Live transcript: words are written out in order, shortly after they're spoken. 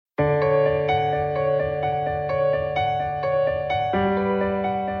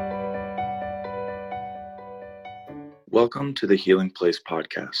Welcome to the Healing Place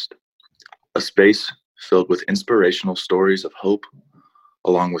podcast, a space filled with inspirational stories of hope,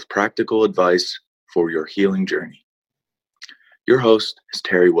 along with practical advice for your healing journey. Your host is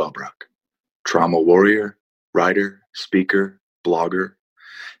Terry Wellbrock, trauma warrior, writer, speaker, blogger,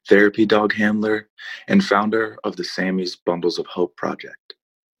 therapy dog handler, and founder of the Sammy's Bundles of Hope project.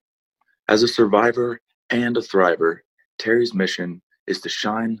 As a survivor and a thriver, Terry's mission is to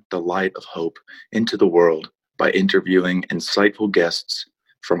shine the light of hope into the world by interviewing insightful guests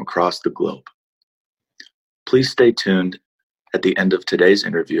from across the globe. Please stay tuned at the end of today's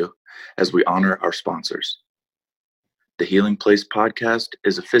interview as we honor our sponsors. The Healing Place podcast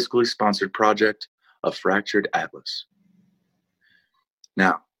is a fiscally sponsored project of Fractured Atlas.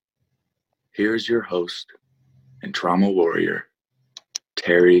 Now, here's your host and trauma warrior,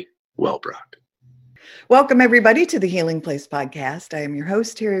 Terry Wellbrock. Welcome, everybody, to the Healing Place podcast. I am your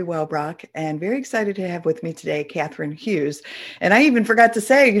host, Terry Wellbrock, and very excited to have with me today, Katherine Hughes. And I even forgot to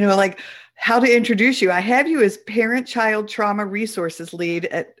say, how to introduce you. I have you as Parent-Child Trauma Resources Lead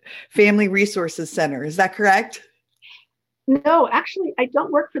at Family Resources Center. Is that correct? No, actually, I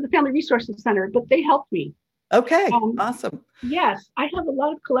don't work for the Family Resources Center, but they helped me. Okay, awesome. Yes, I have a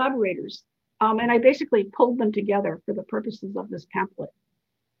lot of collaborators, and I basically pulled them together for the purposes of this pamphlet.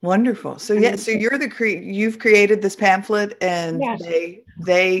 Wonderful. So you've created this pamphlet, and yes,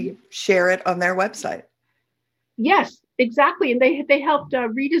 they share it on their website. Yes, exactly. And they helped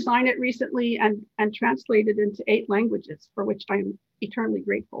redesign it recently and translate it into 8 languages, for which I'm eternally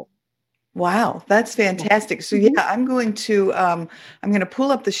grateful. Wow, that's fantastic. So I'm going to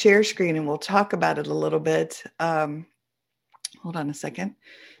pull up the share screen and we'll talk about it a little bit. Hold on a second.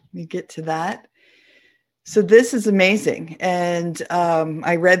 Let me get to that. So this is amazing. And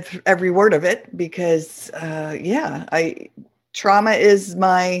I read every word of it because, trauma is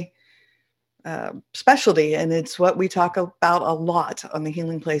my specialty, and it's what we talk about a lot on the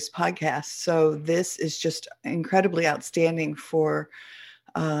Healing Place podcast. So this is just incredibly outstanding for,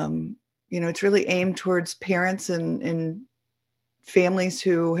 it's really aimed towards parents and families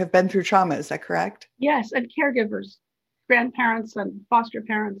who have been through trauma. Is that correct? Yes, and caregivers, grandparents and foster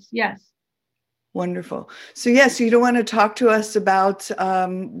parents. Yes. Wonderful. So you don't want to talk to us about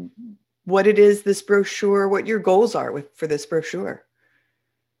what it is, this brochure, what your goals are for this brochure.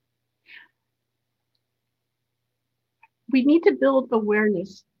 We need to build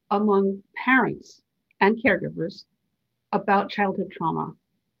awareness among parents and caregivers about childhood trauma,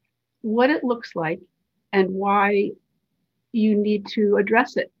 what it looks like, and why you need to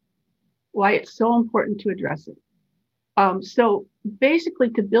address it, why it's so important to address it. So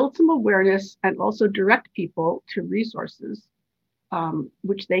basically, to build some awareness and also direct people to resources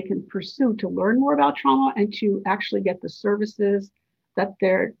which they can pursue to learn more about trauma and to actually get the services that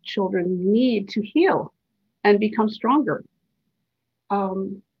their children need to heal and become stronger.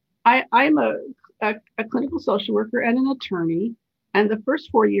 I'm a clinical social worker and an attorney, and the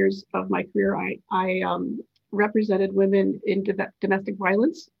first 4 years of my career, I represented women in domestic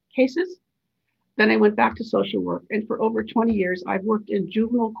violence cases. Then I went back to social work, and for over 20 years, I've worked in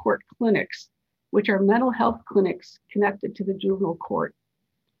juvenile court clinics, which are mental health clinics connected to the juvenile court.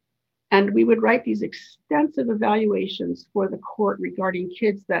 And we would write these extensive evaluations for the court regarding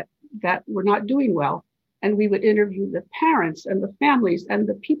kids that were not doing well. And we would interview the parents and the families and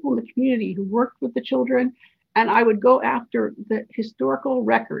the people in the community who worked with the children. And I would go after the historical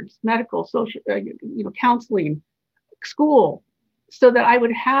records, medical, social, counseling, school, so that I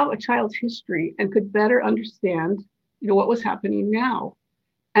would have a child's history and could better understand, what was happening now.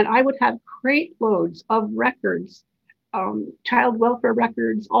 And I would have crate loads of records, child welfare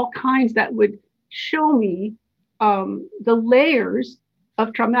records, all kinds that would show me the layers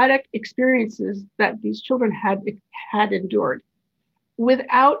of traumatic experiences that these children had endured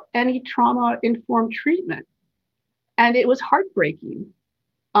without any trauma-informed treatment. And it was heartbreaking.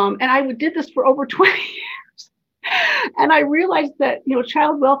 And I did this for over 20 years. And I realized that,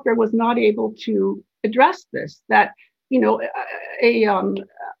 child welfare was not able to address this, that,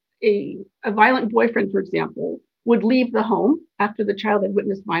 a violent boyfriend, for example, would leave the home after the child had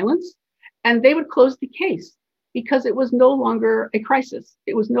witnessed violence, and they would close the case because it was no longer a crisis.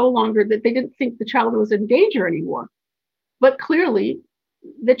 It was no longer that they didn't think the child was in danger anymore. But clearly,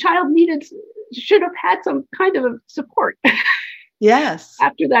 the child should have had some kind of support. Yes.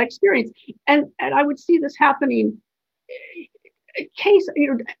 After that experience. And I would see this happening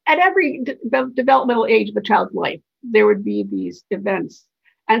at every developmental age of a child's life. There would be these events.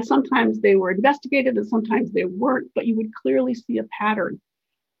 And sometimes they were investigated and sometimes they weren't, but you would clearly see a pattern.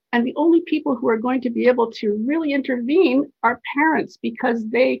 And the only people who are going to be able to really intervene are parents, because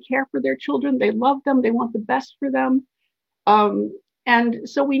they care for their children. They love them. They want the best for them. And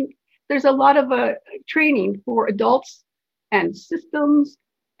so there's a lot of training for adults and systems,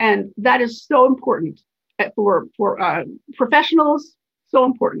 and that is so important for professionals, so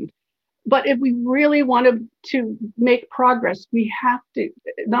important. But if we really want to make progress, we have to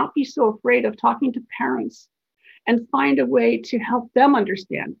not be so afraid of talking to parents and find a way to help them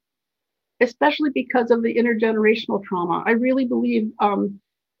understand, especially because of the intergenerational trauma. I really believe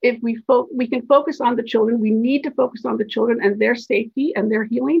if we can focus on the children, we need to focus on the children and their safety and their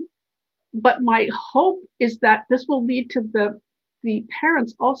healing. But my hope is that this will lead to the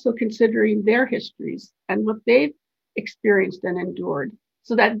parents also considering their histories and what they've experienced and endured,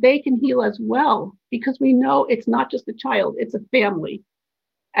 so that they can heal as well, because we know it's not just a child, it's a family.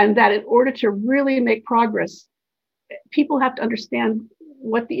 And that in order to really make progress, people have to understand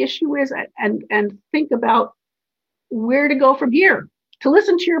what the issue is and think about where to go from here, to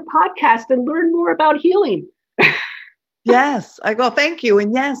listen to your podcast and learn more about healing. Yes, thank you.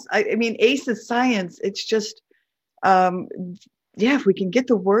 And yes, I mean, ACE is science. It's just, if we can get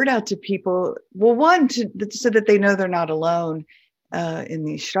the word out to people, well, one, so that they know they're not alone in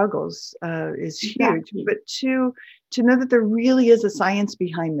these struggles is huge. Exactly. But two, to know that there really is a science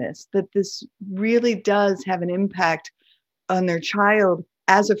behind this, that this really does have an impact on their child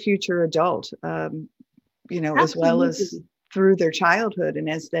as a future adult, Absolutely. as well as through their childhood and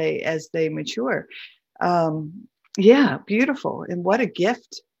as they mature. Beautiful. And what a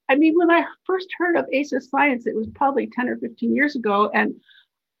gift. I mean, when I first heard of ACEs science, it was probably 10 or 15 years ago. And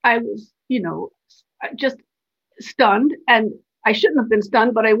I was, just stunned. And I shouldn't have been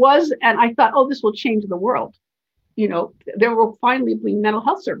stunned, but I was. And I thought, oh, this will change the world. There will finally be mental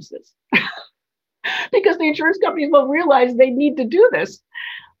health services because the insurance companies will realize they need to do this.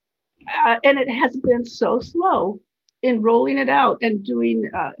 And it has been so slow in rolling it out and doing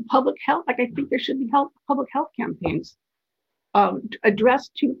public health. Like, I think there should be public health campaigns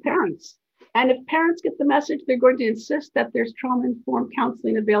addressed to parents. And if parents get the message, they're going to insist that there's trauma-informed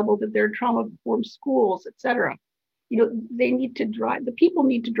counseling available, that there are trauma-informed schools, et cetera. They need to drive, the people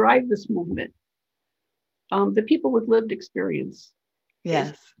need to drive this movement. The people with lived experience.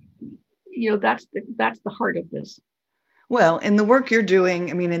 Yes. That's the heart of this. Well, in the work you're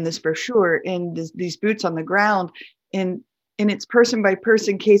doing, I mean, in this brochure, in these boots on the ground, and it's person by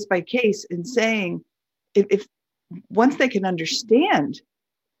person, case by case, and saying, if once they can understand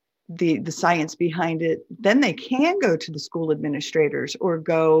the science behind it, then they can go to the school administrators or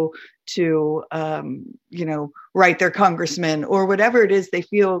go to, write their congressman or whatever it is they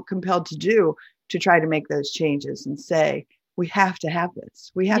feel compelled to do to try to make those changes and say, we have to have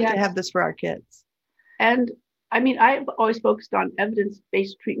this. We have to have this for our kids. And I mean, I've always focused on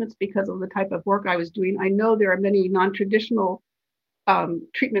evidence-based treatments because of the type of work I was doing. I know there are many non-traditional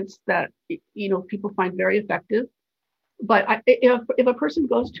treatments that, people find very effective. But if a person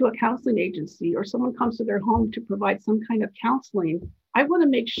goes to a counseling agency or someone comes to their home to provide some kind of counseling, I want to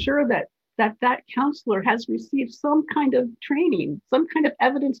make sure that counselor has received some kind of training, some kind of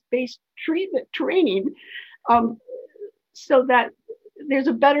evidence-based treatment training, so that there's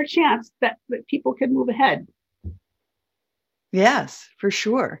a better chance that people can move ahead. Yes, for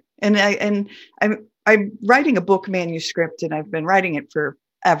sure. And I'm writing a book manuscript, and I've been writing it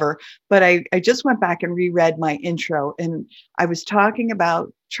forever, but I just went back and reread my intro, and I was talking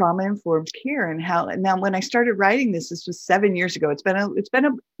about trauma-informed care and how. And now, when I started writing this was 7 years ago. It's been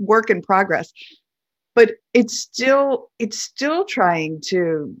a work in progress, but it's still trying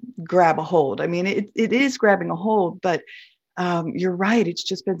to grab a hold. I mean, it is grabbing a hold, but you're right. It's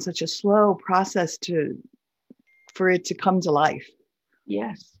just been such a slow process for it to come to life.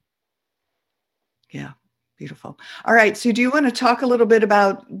 Yes. Yeah. Beautiful. All right. So do you want to talk a little bit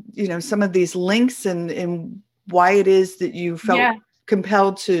about, some of these links and why it is that you felt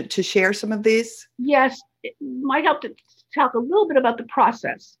compelled to share some of these? Yes. It might help to talk a little bit about the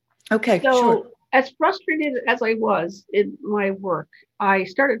process. Okay. So sure. As frustrated as I was in my work, I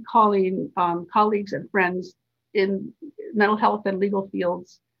started calling colleagues and friends in mental health and legal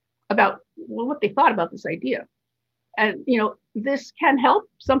fields about what they thought about this idea. And, this can help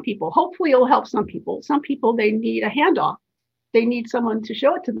some people. Hopefully it'll help some people. Some people, they need a handoff. They need someone to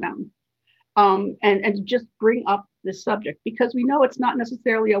show it to them and just bring up this subject, because we know it's not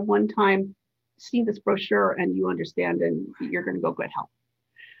necessarily a one-time, see this brochure and you understand and you're going to go get help.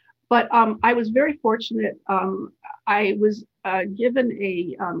 But I was very fortunate. I was given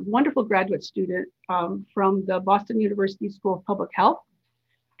a wonderful graduate student from the Boston University School of Public Health,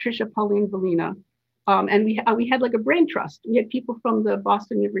 Tricia Pauline Valina. And we had like a brain trust. We had people from the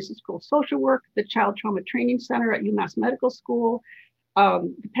Boston University School of Social Work, the Child Trauma Training Center at UMass Medical School,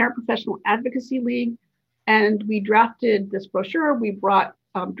 the Parent Professional Advocacy League, And we drafted this brochure. We brought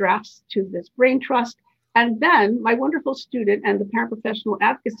drafts to this brain trust. And then my wonderful student and the Parent Professional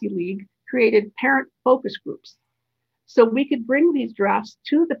Advocacy League created parent focus groups. So we could bring these drafts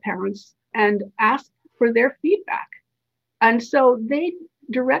to the parents and ask for their feedback. And so they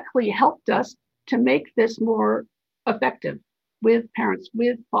directly helped us to make this more effective with parents,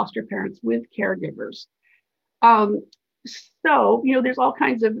 with foster parents, with caregivers. So, there's all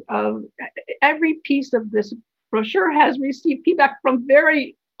kinds of every piece of this brochure has received feedback from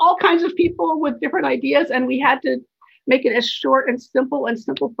all kinds of people with different ideas. And we had to make it as short and simple and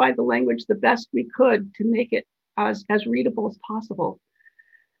simplify the language the best we could to make it as readable as possible.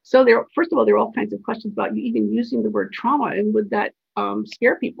 So first of all, there are all kinds of questions about you even using the word trauma, and would that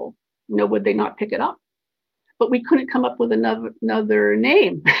scare people? Would they not pick it up? But we couldn't come up with another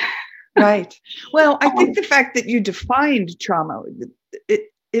name. Right. Well, I think the fact that you defined trauma,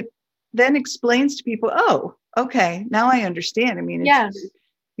 it then explains to people, oh, okay, now I understand. I mean, yes.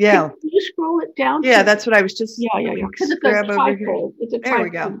 Yeah. Can you scroll it down? Yeah, that's what I was just. Yeah. Because it's a trifold. It's a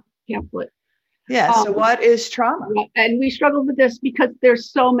trifold pamphlet. Yeah. So what is trauma? And we struggled with this because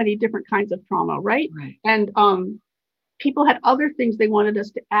there's so many different kinds of trauma, right? And people had other things they wanted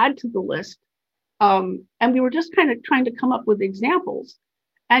us to add to the list. And we were just kind of trying to come up with examples.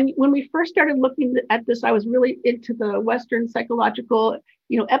 And when we first started looking at this, I was really into the Western psychological,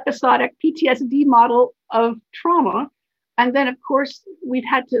 episodic PTSD model of trauma. And then, of course, we've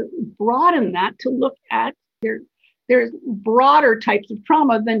had to broaden that to look at there's broader types of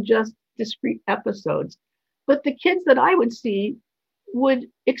trauma than just discrete episodes. But the kids that I would see would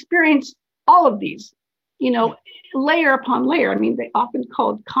experience all of these, layer upon layer. I mean, they often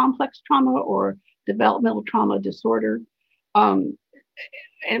called complex trauma or developmental trauma disorder.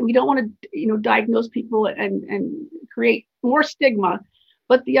 And we don't want to, diagnose people and create more stigma.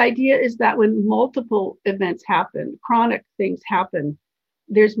 But the idea is that when multiple events happen, chronic things happen,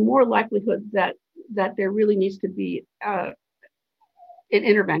 there's more likelihood that there really needs to be an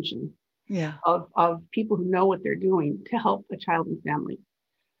intervention of people who know what they're doing to help a child and family.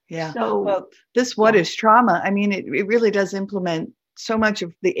 Yeah. So, well, this what is trauma? I mean, it really does implement so much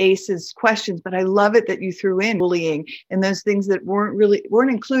of the ACEs questions, but I love it that you threw in bullying and those things that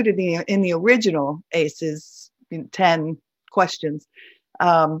weren't included in the original ACEs 10 questions,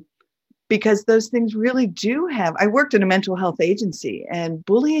 because those things really do have. I worked in a mental health agency, and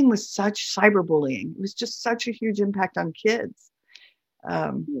bullying was cyberbullying. It was just such a huge impact on kids.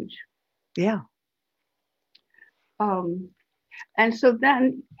 Huge. Yeah. And so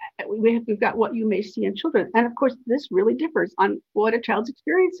then we've got what you may see in children. And of course, this really differs on what a child's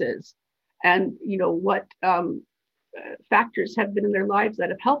experience is and, what factors have been in their lives that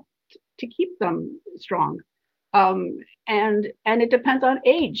have helped to keep them strong. And it depends on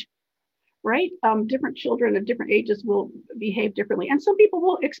age, right? Different children at different ages will behave differently. And some people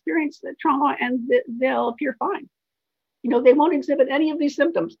will experience the trauma and they'll appear fine. They won't exhibit any of these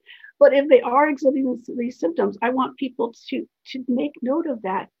symptoms. But if they are exhibiting these symptoms, I want people to make note of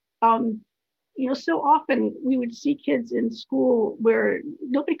that. So often we would see kids in school where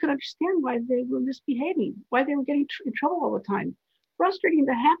nobody could understand why they were misbehaving, why they were getting in trouble all the time, frustrating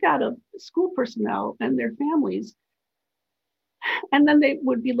the heck out of school personnel and their families. And then they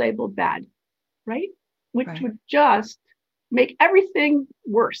would be labeled bad, right? Which would just make everything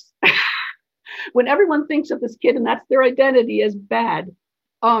worse. When everyone thinks of this kid and that's their identity as bad,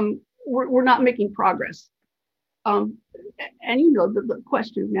 we're not making progress. And the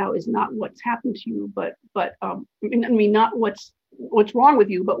question now is not what's happened to you, but not what's wrong with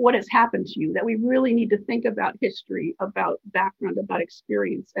you, but what has happened to you. That we really need to think about history, about background, about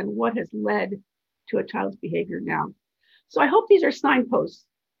experience, and what has led to a child's behavior now. So I hope these are signposts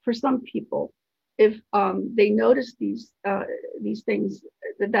for some people. If they notice these things,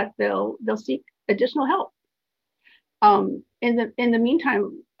 that they'll seek additional help. In the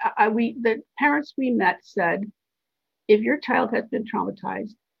meantime, the parents we met said, if your child has been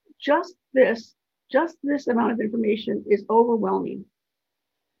traumatized, just this amount of information is overwhelming.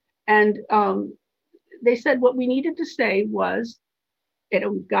 And they said what we needed to say was,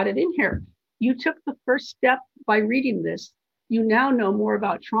 and we've got it in here, you took the first step by reading this. You now know more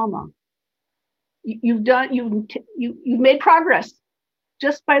about trauma. You've made progress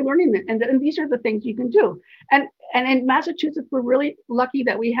just by learning it. And these are the things you can do. And in Massachusetts, we're really lucky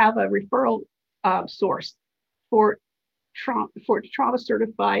that we have a referral source for trauma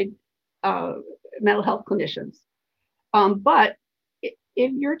certified mental health clinicians. But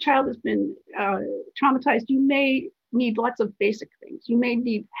if your child has been traumatized, you may need lots of basic things. You may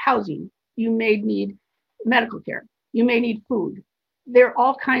need housing. You may need medical care. You may need food. There are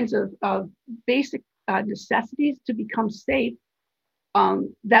all kinds of basic necessities to become safe,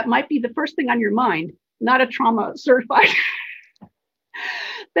 that might be the first thing on your mind, not a trauma certified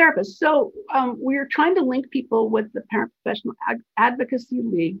therapist. So we're trying to link people with the Parent Professional Advocacy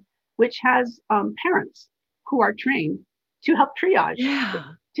League, which has parents who are trained to help triage,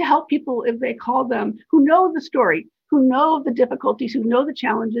 to help people if they call them, who know the story, who know the difficulties, who know the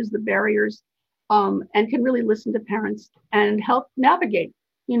challenges, the barriers, and can really listen to parents and help navigate.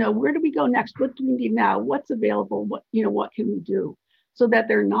 Where do we go next? What do we need now? What's available? What can we do so that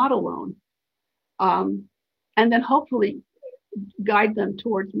they're not alone? And then hopefully guide them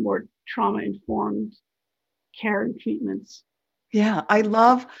towards more trauma-informed care and treatments. Yeah, I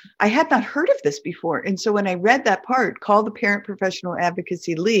had not heard of this before. And so when I read that part, call the Parent Professional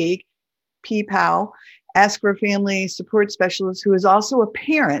Advocacy League, PPAL, ask for a family support specialist who is also a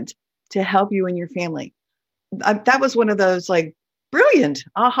parent to help you and your family. That was one of those like brilliant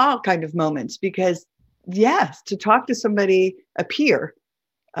aha kind of moments, because yes, to talk to somebody, a peer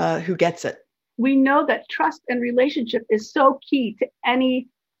who gets it. We know that trust and relationship is so key to any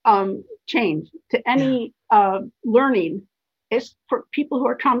change, to any learning. It's for people who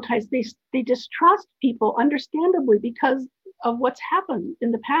are traumatized, they distrust people understandably because of what's happened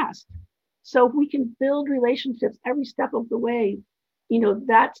in the past. So if we can build relationships every step of the way,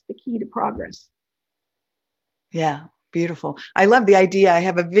 that's the key to progress. Yeah, beautiful. I love the idea. I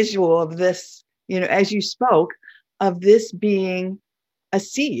have a visual of this, as you spoke, of this being a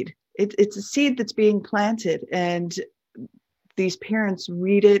seed. It's a seed that's being planted, and these parents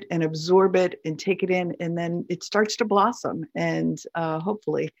read it and absorb it and take it in, and then it starts to blossom and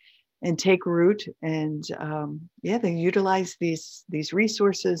hopefully and take root. And they utilize these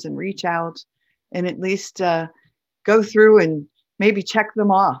resources and reach out and at least go through and maybe check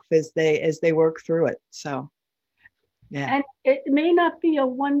them off as they work through it. So, yeah. And it may not be a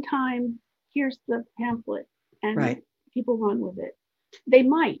one-time, here's the pamphlet and right. people run with it. They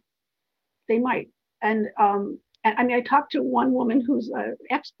might. And I mean, I talked to one woman who's an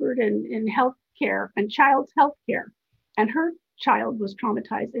expert in healthcare and child's healthcare, and her child was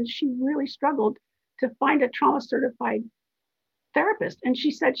traumatized, and she really struggled to find a trauma certified therapist. And she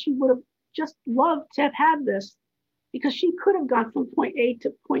said she would have just loved to have had this, because she could have gone from point A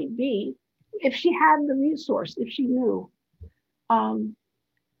to point B if she had the resource, if she knew.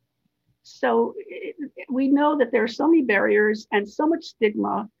 So we know that there are so many barriers and so much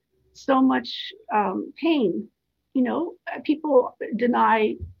stigma, so much pain. People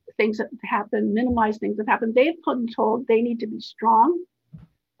deny things that happen, minimize things that happen. They've been told they need to be strong,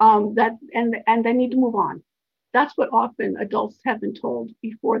 and they need to move on. That's what often adults have been told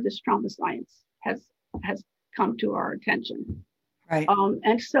before this trauma science has come to our attention. Right.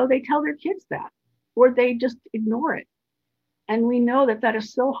 And so they tell their kids that, or they just ignore it. And we know that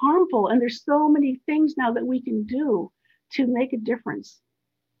is so harmful. And there's so many things now that we can do to make a difference.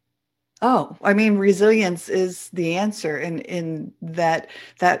 Oh, I mean, resilience is the answer. And in that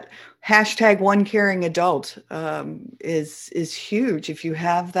hashtag one caring adult is huge. If you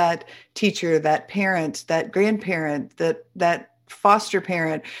have that teacher, that parent, that grandparent, that foster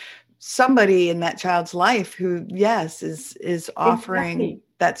parent, somebody in that child's life who, yes, is offering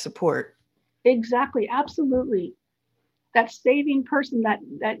that support. Exactly. Absolutely. That saving person, that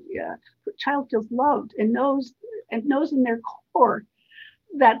child feels loved and knows in their core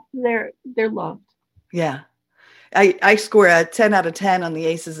that they're loved. Yeah. I score a 10 out of 10 on the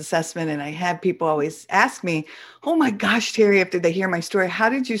ACEs assessment. And I have people always ask me, oh my gosh, Terry, after they hear my story, how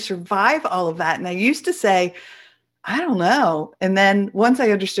did you survive all of that? And I used to say, I don't know. And then once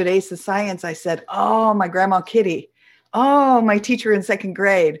I understood ACEs science, I said, oh, my grandma Kitty. Oh, my teacher in second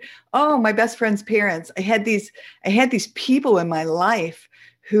grade. Oh, my best friend's parents. I had these people in my life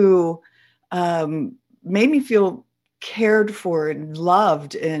who made me feel cared for and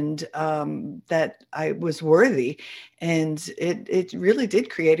loved, and that I was worthy. And it really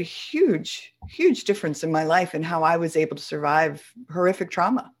did create a huge, huge difference in my life and how I was able to survive horrific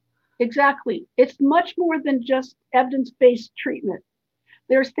trauma. Exactly. It's much more than just evidence-based treatment.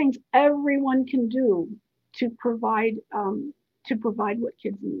 There's things everyone can do to provide what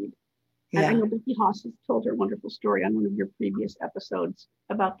kids need. Yeah. And I know Becky Haas has told her wonderful story on one of your previous episodes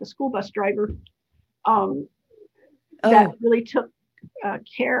about the school bus driver that really took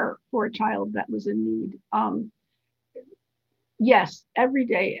care for a child that was in need. Yes, every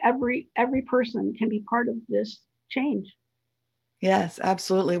day, every person can be part of this change. Yes,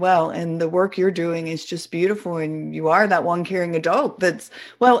 absolutely. Well, and the work you're doing is just beautiful. And you are that one caring adult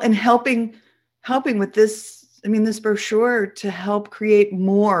and helping with this, I mean, this brochure to help create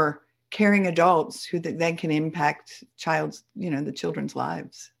more caring adults who then can impact the children's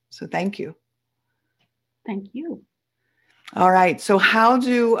lives. So thank you. Thank you. All right. So how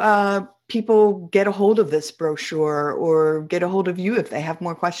do people get a hold of this brochure or get a hold of you if they have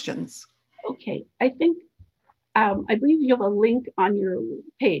more questions? Okay. I think, I believe you have a link on your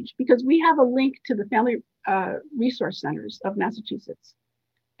page, because we have a link to the Family Resource Centers of Massachusetts,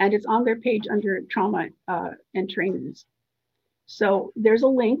 and it's on their page under trauma and trainings. So there's a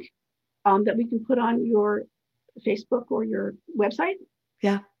link that we can put on your Facebook or your website.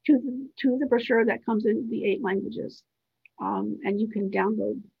 Yeah. To the brochure that comes in the 8 languages. And you can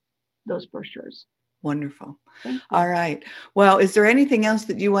download those brochures. Wonderful. All right. Well, is there anything else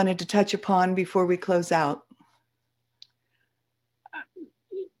that you wanted to touch upon before we close out?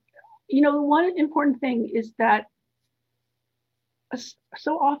 One important thing is that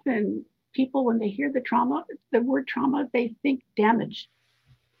so often people, when they hear the word trauma, they think damage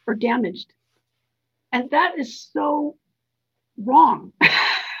or damaged. And that is so wrong.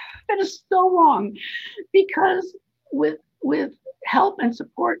 That is so wrong, because with help and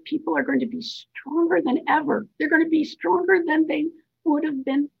support, people are going to be stronger than ever. They're going to be stronger than they would have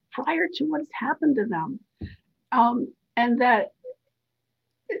been prior to what's happened to them. And that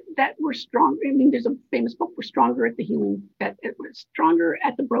we're strong. I mean, there's a famous book, We're Stronger at the Healing, we're stronger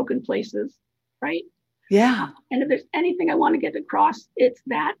at the broken places, right? Yeah. And if there's anything I want to get across, it's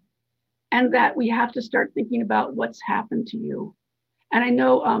that. And that we have to start thinking about what's happened to you. And I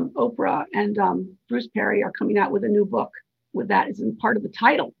know Oprah and Bruce Perry are coming out with a new book with that as in part of the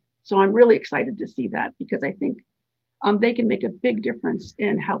title. So I'm really excited to see that, because I think they can make a big difference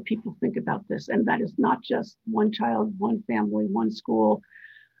in how people think about this. And that is not just one child, one family, one school,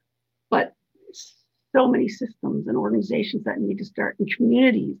 but so many systems and organizations that need to start, and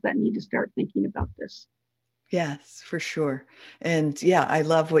communities that need to start thinking about this. Yes, for sure. And yeah, I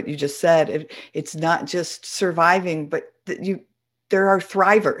love what you just said. It's not just surviving, but there are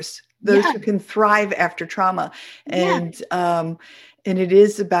thrivers, those who can thrive after trauma. And and it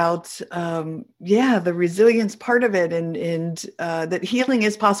is about the resilience part of it, and that healing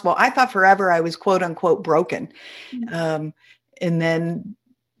is possible. I thought forever I was quote unquote broken. And then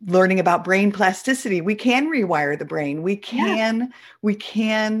learning about brain plasticity, we can rewire the brain. We can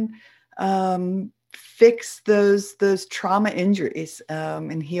fix those trauma injuries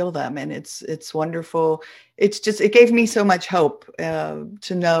and heal them. And it's wonderful. It gave me so much hope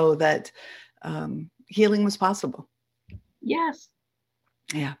to know that healing was possible. Yes.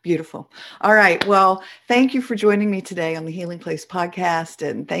 Yeah, beautiful. All right. Well, thank you for joining me today on the Healing Place podcast.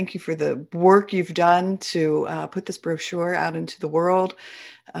 And thank you for the work you've done to put this brochure out into the world.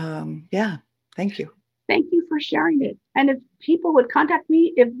 Thank you. Thank you for sharing it. And if people would contact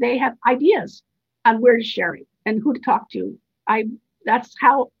me if they have ideas on where to share it and who to talk to, that's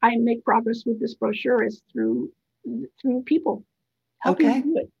how I make progress with this brochure, is through people helping me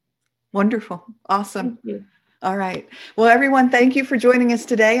do it. Wonderful. Awesome. Thank you. All right. Well, everyone, thank you for joining us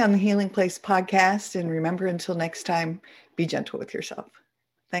today on the Healing Place podcast. And remember, until next time, be gentle with yourself.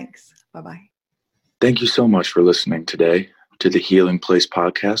 Thanks. Bye-bye. Thank you so much for listening today to the Healing Place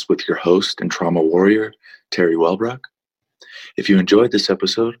podcast with your host and trauma warrior, Terry Welbrock. If you enjoyed this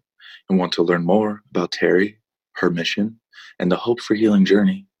episode and want to learn more about Terry, her mission, and the Hope for Healing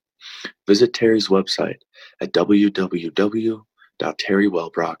journey, visit Terry's website at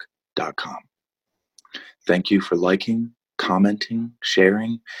www.terrywellbrock.com. Thank you for liking, commenting,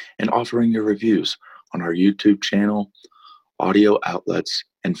 sharing, and offering your reviews on our YouTube channel, audio outlets,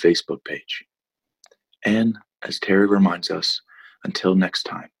 and Facebook page. And as Terry reminds us, until next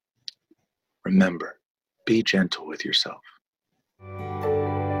time, remember, be gentle with yourself.